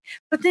funny.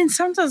 But then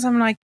sometimes I'm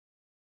like,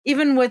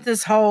 even with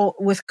this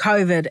with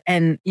COVID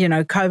and,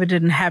 COVID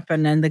didn't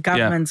happen and the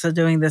governments are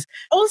doing this.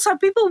 Also,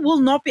 people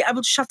will not be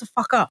able to shut the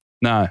fuck up.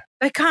 No.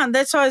 They can't.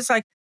 That's why it's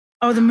like,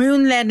 the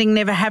moon landing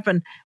never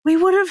happened. We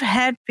would have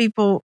had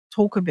people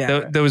talk about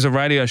it. There was a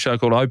radio show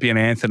called Opie and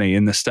Anthony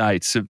in the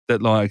States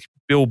that like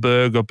Bill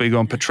Burr got big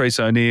on, Patrice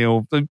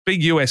O'Neill. The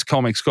big US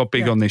comics got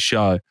big on this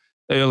show.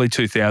 Early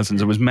 2000s.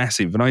 It was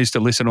massive. And I used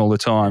to listen all the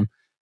time.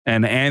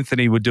 And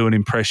Anthony would do an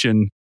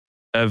impression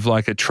of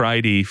like a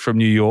tradie from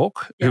New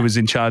York who was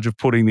in charge of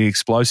putting the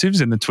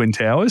explosives in the Twin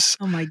Towers.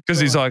 Oh my God. Because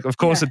he's like, of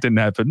course it didn't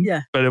happen.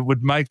 Yeah. But it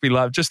would make me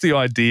laugh. Just the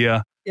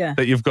idea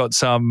that you've got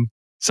some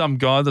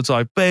guy that's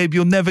like, babe,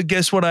 you'll never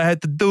guess what I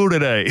had to do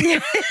today.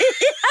 Yeah.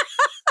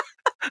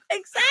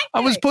 Exactly.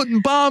 I was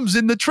putting bombs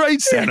in the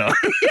Trade Center.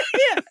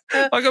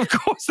 Like, of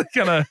course they're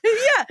going to.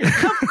 Yeah,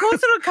 of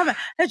course it'll come out.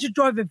 Had you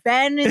drive a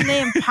van in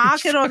there and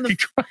park it on the.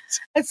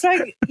 It's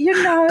like, you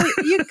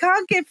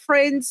can't get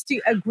friends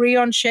to agree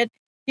on shit.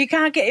 You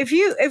can't get,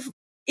 if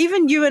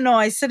even you and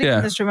I sitting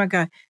in this room, I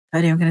go,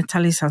 Cody, I'm going to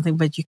tell you something,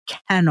 but you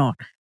cannot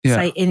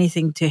say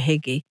anything to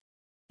Heggie.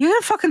 You're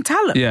going to fucking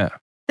tell him. Yeah.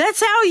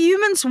 That's how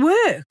humans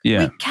work.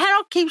 Yeah. We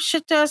cannot keep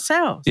shit to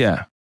ourselves.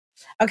 Yeah.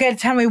 Okay,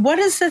 tell me, what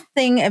is the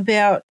thing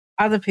about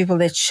other people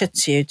that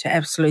shits you to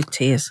absolute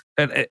tears?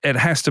 It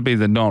has to be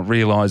the not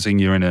realising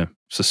you're in a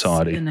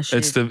society.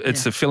 It's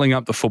the filling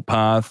up the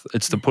footpath.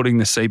 It's the putting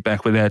the seat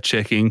back without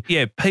checking.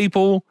 Yeah,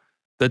 people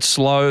that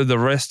slow the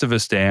rest of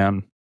us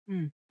down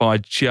by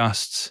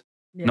just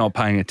not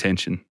paying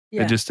attention.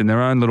 They're just in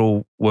their own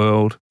little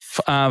world.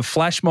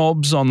 Flash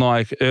mobs on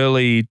like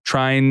early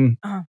train.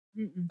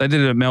 They did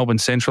it at Melbourne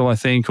Central, I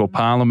think, or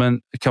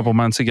Parliament a couple of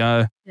months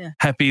ago. Yeah.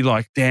 Happy,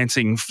 like,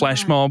 dancing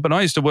flash mob. And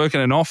I used to work in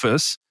an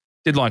office,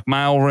 did like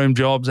mailroom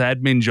jobs,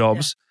 admin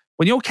jobs. Yeah.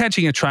 When you're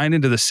catching a train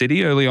into the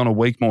city early on a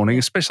week morning,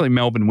 especially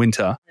Melbourne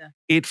winter,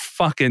 it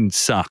fucking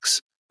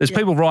sucks. There's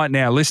people right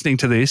now listening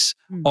to this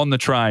on the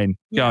train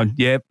going,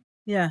 yep,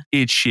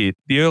 it's shit.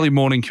 The early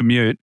morning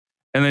commute,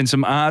 and then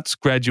some arts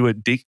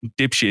graduate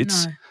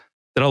dipshits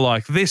that are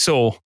like, this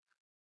will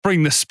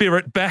bring the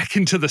spirit back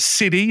into the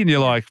city. And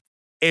you're like,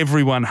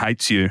 everyone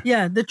hates you.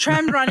 Yeah, the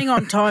tram running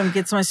on time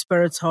gets my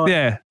spirits high.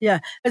 Yeah. Yeah.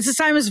 It's the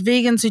same as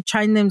vegans who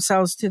chain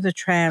themselves to the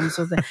trams.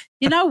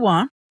 You know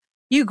what?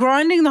 You're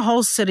grinding the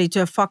whole city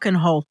to a fucking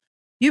hole.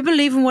 You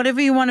believe in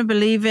whatever you want to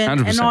believe in.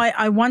 100%. And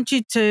I want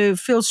you to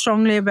feel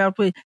strongly about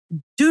it.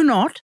 Do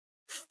not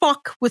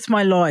fuck with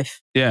my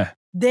life. Yeah.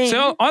 Then,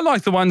 so I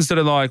like the ones that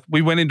are like,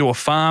 we went into a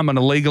farm and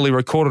illegally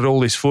recorded all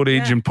this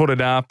footage and put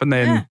it up, and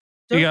then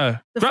you go.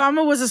 The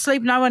farmer was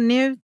asleep. No one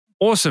knew.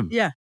 Awesome.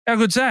 Yeah. How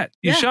good's that?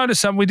 You showed us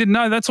something we didn't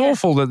know. That's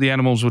awful that the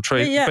animals were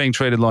being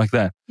treated like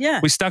that.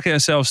 Yeah. We stuck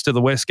ourselves to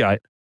the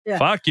Westgate. Yeah.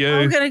 Fuck you.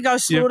 I'm going to go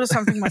slaughter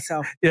something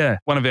myself. Yeah.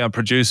 One of our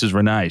producers,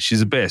 Renee,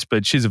 she's the best,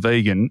 but she's a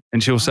vegan,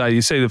 and she'll say,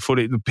 you see the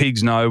footage, the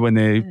pigs know when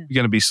they're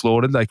going to be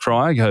slaughtered. They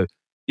cry. I go,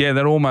 yeah,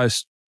 that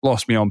almost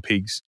lost me on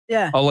pigs.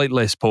 Yeah. I'll eat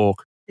less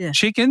pork. Yeah.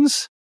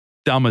 Chickens,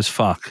 dumb as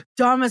fuck.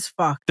 Dumb as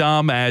fuck.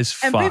 Dumb as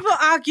fuck. And people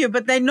argue,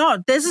 but they're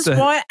not. This is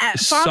why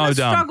farmers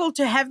struggle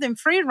to have them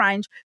free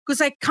range, because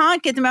they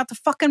can't get them out the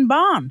fucking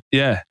barn.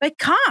 Yeah. They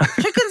can't.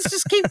 Chickens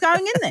just keep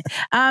going in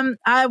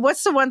there.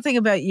 What's the one thing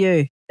about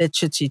you that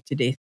shits you to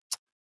death?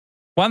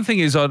 One thing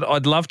is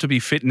I'd love to be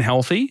fit and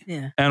healthy,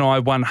 and I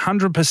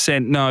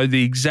 100% know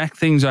the exact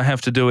things I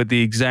have to do at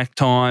the exact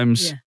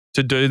times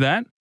to do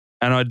that,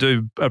 and I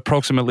do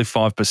approximately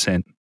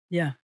 5%.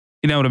 Yeah.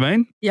 You know what I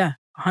mean? Yeah,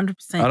 100%.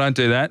 I don't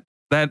do that.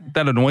 That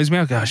annoys me.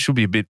 I go, I should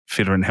be a bit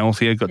fitter and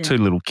healthier. Got 2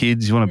 little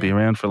kids. You want to be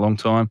around for a long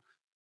time.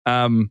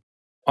 I'm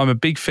a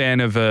big fan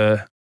of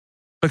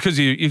because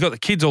you've got the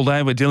kids all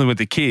day. We're dealing with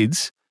the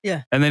kids.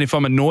 Yeah. And then if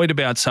I'm annoyed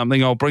about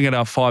something, I'll bring it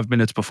up 5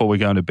 minutes before we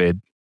go to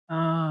bed.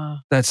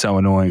 That's so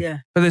annoying. Yeah.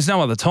 But there's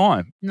no other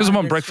time because I'm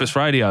on breakfast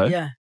radio.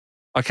 Yeah.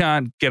 I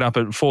can't get up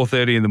at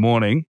 4:30 in the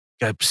morning.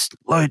 Go, psst,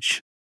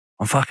 Loach,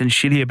 I'm fucking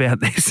shitty about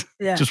this.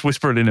 Yeah. Just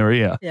whisper it in her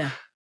ear. Yeah.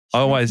 I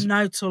always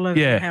notes all over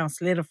the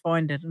house. Let her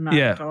find it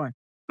another time.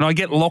 And I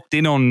get locked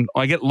in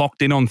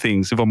on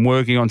things. If I'm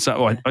working on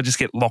something, I just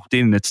get locked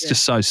in. It's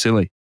just so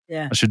silly.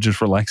 Yeah. I should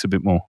just relax a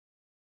bit more.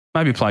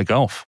 Maybe play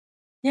golf.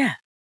 Yeah.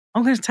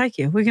 I'm going to take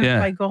you. We're going to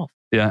play golf.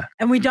 Yeah.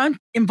 And we don't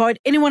invite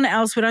anyone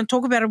else. We don't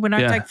talk about it. We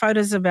don't take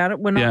photos about it.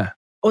 We're not.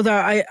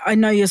 although I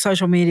know your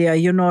social media,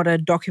 you're not a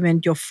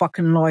document your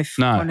fucking life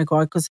kind of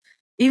guy. Because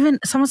even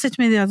someone said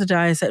to me the other day,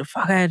 I said,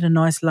 fuck, I had a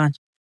nice lunch.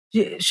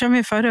 Show me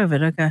a photo of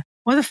it. I go,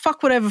 why the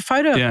fuck would I have a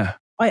photo of it?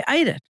 I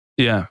ate it.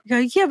 Yeah. I go,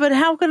 yeah, but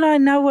how can I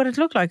know what it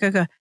looked like? I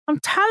go, I'm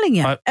telling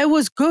you, it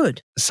was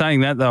good.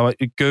 Saying that though,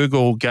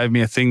 Google gave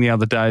me a thing the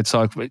other day. It's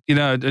like, you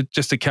know,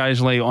 just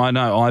occasionally, I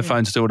know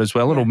iPhones do it as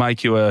well. It'll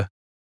make you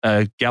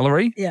a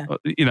gallery,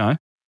 you know,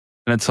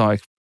 and it's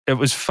like, it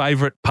was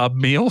favourite pub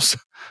meals.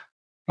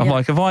 I'm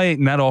like, have I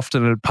eaten that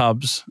often at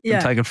pubs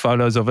and taken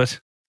photos of it?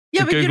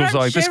 Yeah, but Google's you don't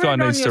like, this guy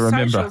needs to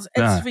remember. Socials.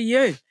 It's for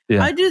you.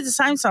 Yeah. I do the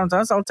same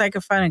sometimes. I'll take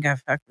a photo and go,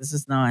 fuck, this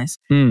is nice.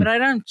 But I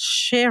don't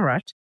share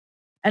it.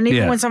 And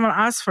even when someone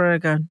asks for it, I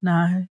go,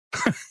 no.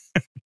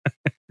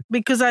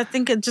 Because I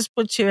think it just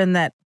puts you in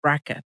that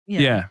bracket.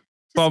 Yeah.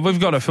 Well, we've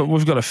got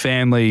a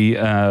family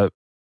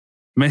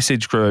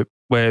message group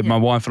where my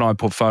wife and I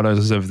put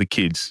photos of the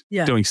kids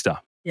doing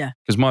stuff. Yeah.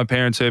 Because my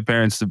parents, her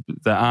parents,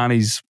 the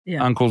aunties,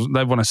 uncles,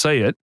 they want to see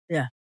it.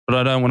 Yeah. But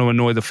I don't want to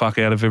annoy the fuck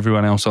out of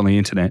everyone else on the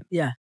internet.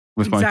 Yeah.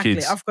 With my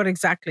kids. I've got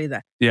exactly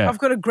that. Yeah. I've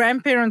got a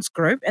grandparents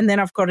group and then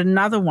I've got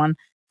another one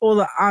for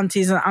the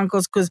aunties and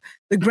uncles because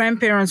the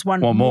grandparents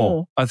want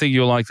more. I think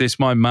you'll like this.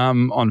 My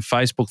mum on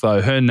Facebook,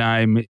 though, her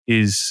name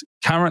is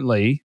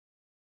currently,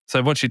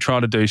 so what she tried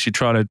to do, she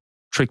tried to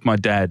trick my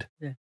dad.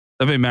 Yeah.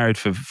 They've been married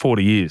for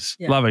 40 years.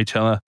 Yeah. Love each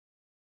other.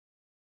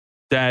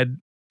 Dad,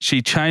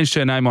 she changed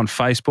her name on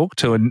Facebook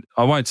to,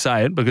 I won't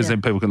say it because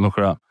then people can look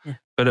her up. Yeah.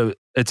 But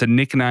it's a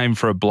nickname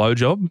for a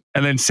blowjob,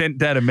 and then sent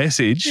Dad a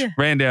message,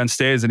 ran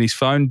downstairs and his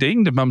phone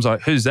dinged, and Mum's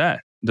like, who's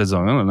that? Dad's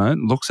like, I don't know,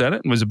 looks at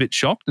it and was a bit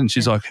shocked, and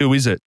she's like, who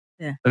is it?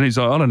 Yeah. And he's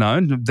like, I don't know.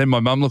 And then my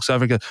mum looks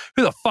over and goes,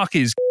 who the fuck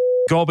is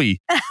Gobby?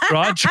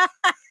 Right?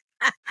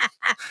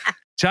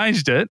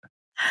 Changed it.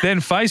 Then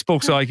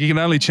Facebook's like, you can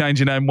only change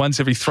your name once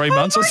every 3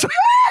 months or so.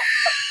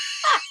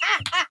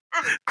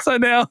 So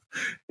now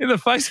in the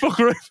Facebook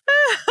group,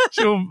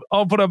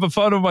 I'll put up a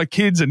photo of my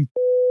kids and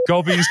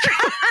Gobby's.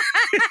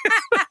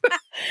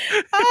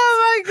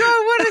 Oh my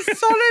God, what a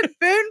solid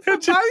burn for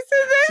both of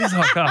them. She's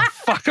like, oh,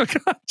 fuck,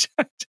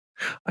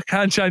 I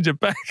can't change it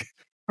back.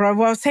 Right,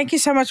 well, thank you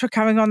so much for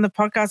coming on the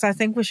podcast. I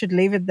think we should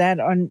leave it that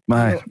on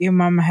your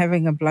mum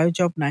having a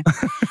blowjob name.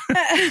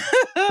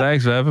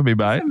 Thanks for having me,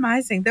 mate. That's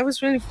amazing. That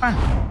was really fun.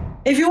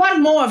 If you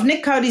want more of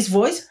Nick Cody's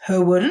voice,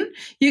 her wooden,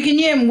 you can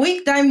hear him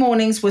weekday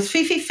mornings with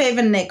Fifi, Fev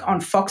and Nick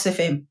on Fox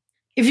FM.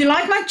 If you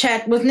like my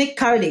chat with Nick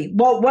Cody,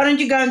 well, why don't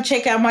you go and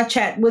check out my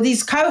chat with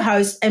his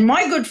co-host and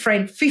my good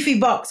friend, Fifi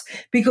Box,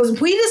 because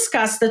we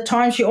discussed the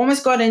time she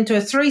almost got into a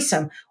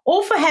threesome,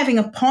 all for having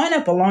a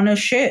pineapple on her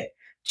shirt.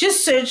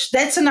 Just search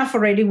That's Enough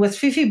Already with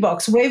Fifi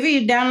Box wherever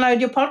you download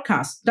your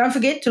podcast. Don't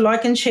forget to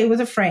like and share with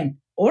a friend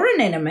or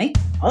an enemy.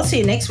 I'll see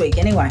you next week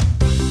anyway.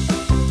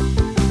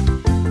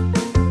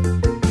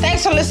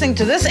 Thanks for listening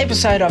to this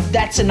episode of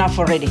That's Enough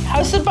Already,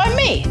 hosted by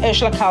me,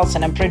 Ursula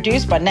Carlson, and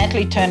produced by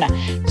Natalie Turner.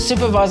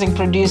 Supervising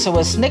producer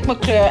was Nick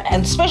McClure,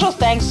 and special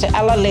thanks to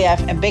Ella Leaf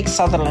and Beck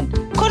Sutherland.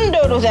 Couldn't do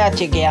it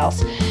without you,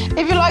 gals.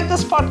 If you like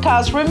this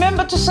podcast,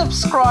 remember to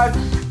subscribe,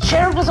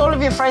 share it with all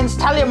of your friends,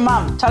 tell your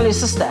mum, tell your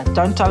sister.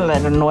 Don't tell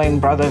that annoying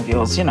brother of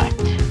yours,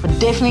 but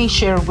definitely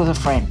share it with a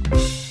friend.